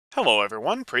Hello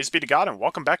everyone, praise be to God, and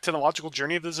welcome back to the logical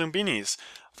journey of the Zoombinis.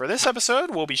 For this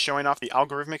episode, we'll be showing off the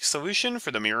algorithmic solution for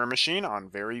the mirror machine on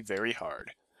very, very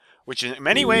hard. Which in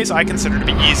many ways I consider to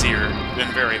be easier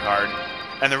than very hard.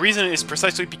 And the reason is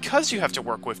precisely because you have to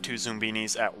work with two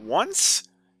Zoombinis at once.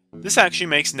 This actually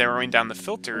makes narrowing down the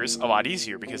filters a lot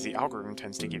easier because the algorithm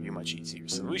tends to give you much easier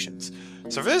solutions.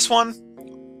 So for this one,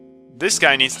 this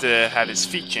guy needs to have his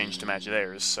feet changed to match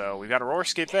theirs, so we've got a roller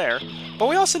skate there. But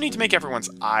we also need to make everyone's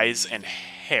eyes and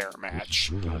hair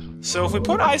match. So if we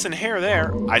put eyes and hair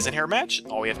there, eyes and hair match,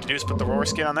 all we have to do is put the roller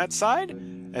skate on that side.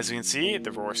 As you can see,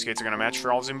 the roller skates are going to match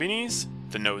for all Zoombinis,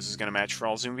 the nose is going to match for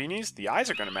all Zoombinis, the eyes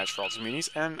are going to match for all Zoombinis,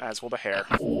 and as will the hair.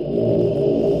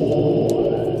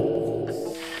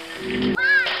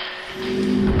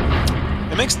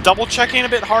 It makes double checking a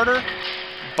bit harder,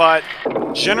 but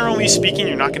generally speaking,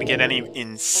 you're not going to get any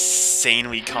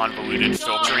insanely convoluted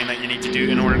filtering that you need to do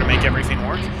in order to make everything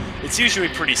work. It's usually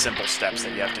pretty simple steps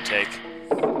that you have to take.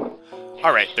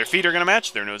 Alright, their feet are going to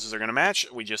match, their noses are going to match,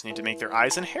 we just need to make their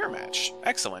eyes and hair match.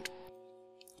 Excellent.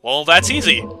 Well, that's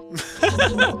easy.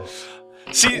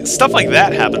 See, stuff like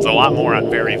that happens a lot more on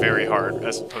very, very hard,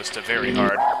 as opposed to very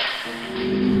hard.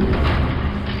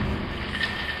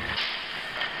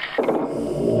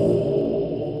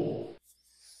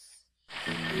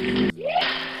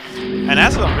 And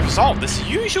as a result, this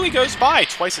usually goes by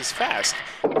twice as fast,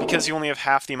 because you only have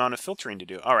half the amount of filtering to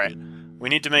do. Alright, we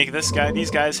need to make these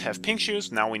guys have pink shoes,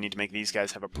 now we need to make these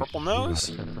guys have a purple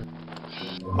nose.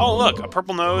 Oh look, a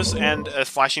purple nose and a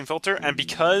flashing filter, and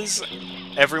because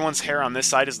everyone's hair on this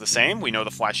side is the same, we know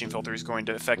the flashing filter is going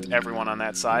to affect everyone on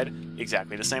that side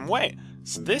exactly the same way.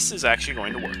 So this is actually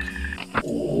going to work.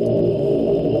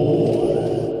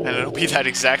 And it'll be that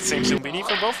exact same Zoombini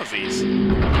for both of these.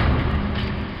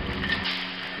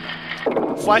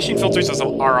 Flashing filters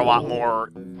are a lot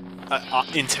more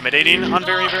intimidating on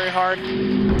very, very hard,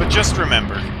 but just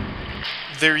remember,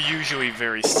 they're usually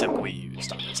very simply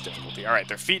used on this difficulty. Alright,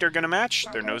 their feet are going to match,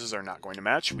 their noses are not going to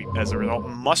match. We, as a result,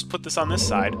 must put this on this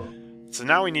side. So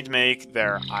now we need to make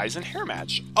their eyes and hair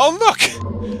match. Oh, look!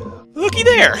 Looky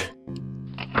there!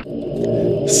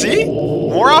 See?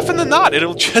 More often than not,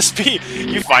 it'll just be,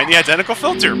 you find the identical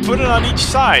filter, put it on each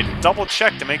side, double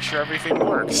check to make sure everything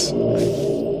works.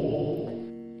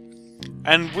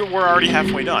 And we're already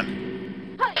halfway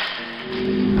done.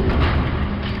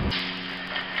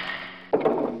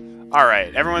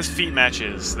 Alright, everyone's feet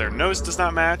matches. Their nose does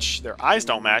not match, their eyes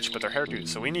don't match, but their hair do.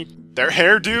 So we need... Their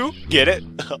hair do? Get it?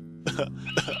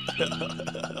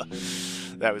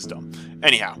 That was dumb.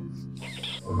 Anyhow.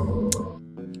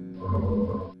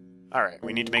 Alright,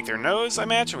 we need to make their nose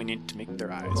match, and we need to make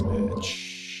their eyes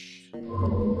match.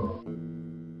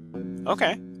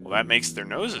 Okay, well that makes their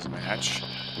noses match.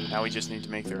 Now we just need to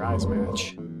make their eyes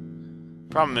match.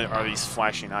 Problem are these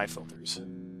flashing eye filters.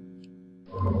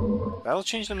 That'll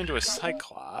change them into a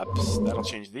Cyclops. That'll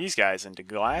change these guys into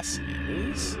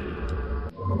glasses.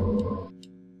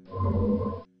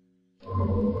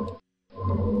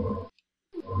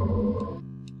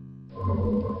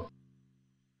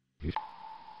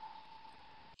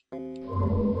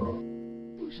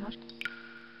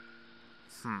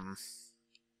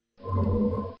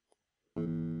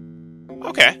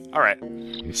 Okay, alright.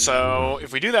 So,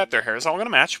 if we do that, their hair is all going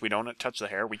to match. We don't touch the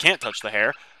hair. We can't touch the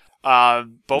hair.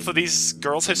 Both of these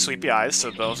girls have sleepy eyes,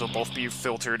 so those will both be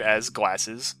filtered as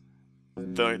glasses.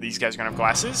 These guys are going to have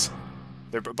glasses.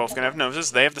 They're both going to have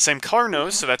noses. They have the same color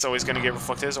nose, so that's always going to get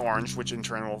reflected as orange, which in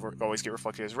turn will always get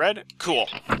reflected as red. Cool.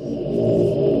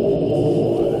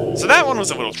 So that one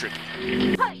was a little tricky.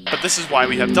 But this is why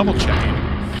we have double checking.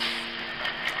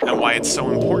 And why it's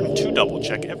so important to double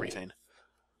check everything.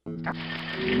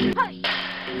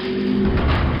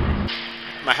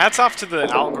 My hat's off to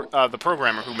the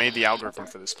programmer who made the algorithm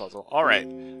for this puzzle. Alright,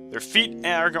 their feet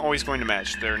are always going to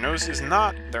match. Their nose is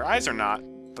not, their eyes are not,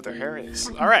 but their hair is.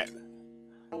 Alright.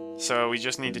 So we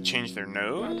just need to change their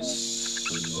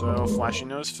nose. So, flashing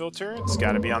nose filter, it's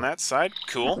gotta be on that side.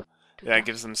 Cool. That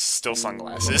gives them still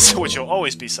sunglasses, which will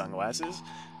always be sunglasses.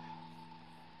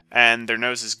 And their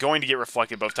nose is going to get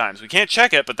reflected both times. We can't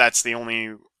check it, but that's the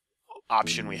only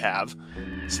option we have.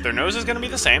 So their nose is going to be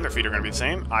the same, their feet are going to be the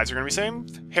same, eyes are going to be the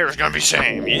same, hair is going to be the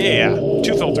same. Yeah! 2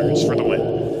 filters for the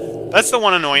win. That's the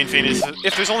one annoying thing, is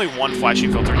if there's only one flashing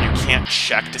filter and you can't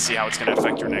check to see how it's going to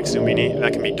affect your next Zoomini,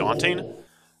 that can be daunting.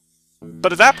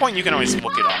 But at that point, you can always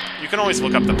look it up. You can always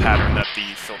look up the pattern that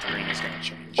the filtering is going to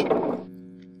change.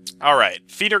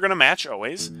 Alright, feet are going to match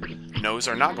always. Nose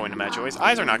are not going to match always,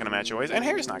 eyes are not going to match always, and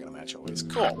hair is not going to match always.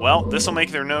 Cool. Well, this will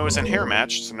make their nose and hair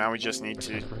match, so now we just need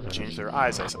to change their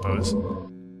eyes, I suppose.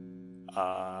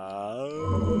 I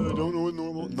don't know what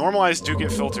normal... normal eyes do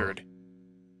get filtered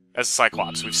as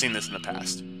Cyclops. We've seen this in the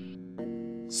past.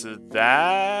 So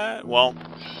that... well,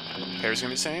 hair's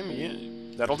gonna be the same. Yeah,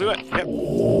 that'll do it. Yep.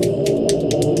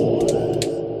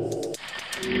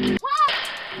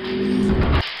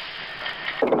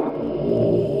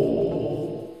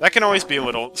 That can always be a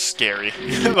little scary.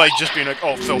 Like, just being like,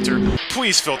 oh, filter.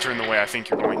 Please filter in the way I think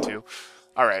you're going to.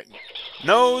 Alright.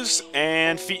 Nose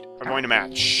and feet are going to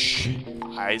match.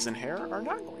 Eyes and hair are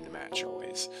not going to match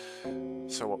always.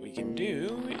 So what we can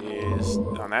do is,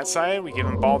 on that side, we give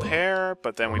them bald hair,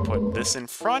 but then we put this in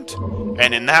front,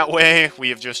 and in that way, we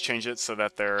have just changed it so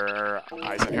that their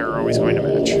eyes and hair are always going to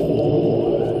match.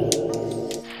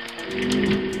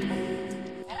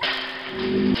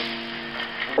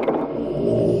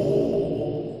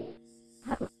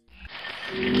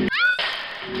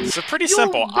 So pretty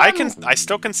simple. I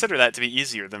still consider that to be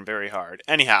easier than very hard.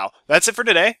 Anyhow, that's it for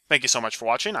today. Thank you so much for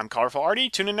watching. I'm Colorful Artie.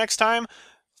 Tune in next time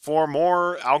for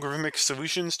more algorithmic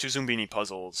solutions to Zoombini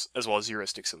puzzles, as well as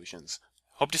heuristic solutions.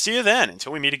 Hope to see you then.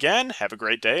 Until we meet again, have a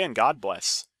great day and God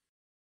bless.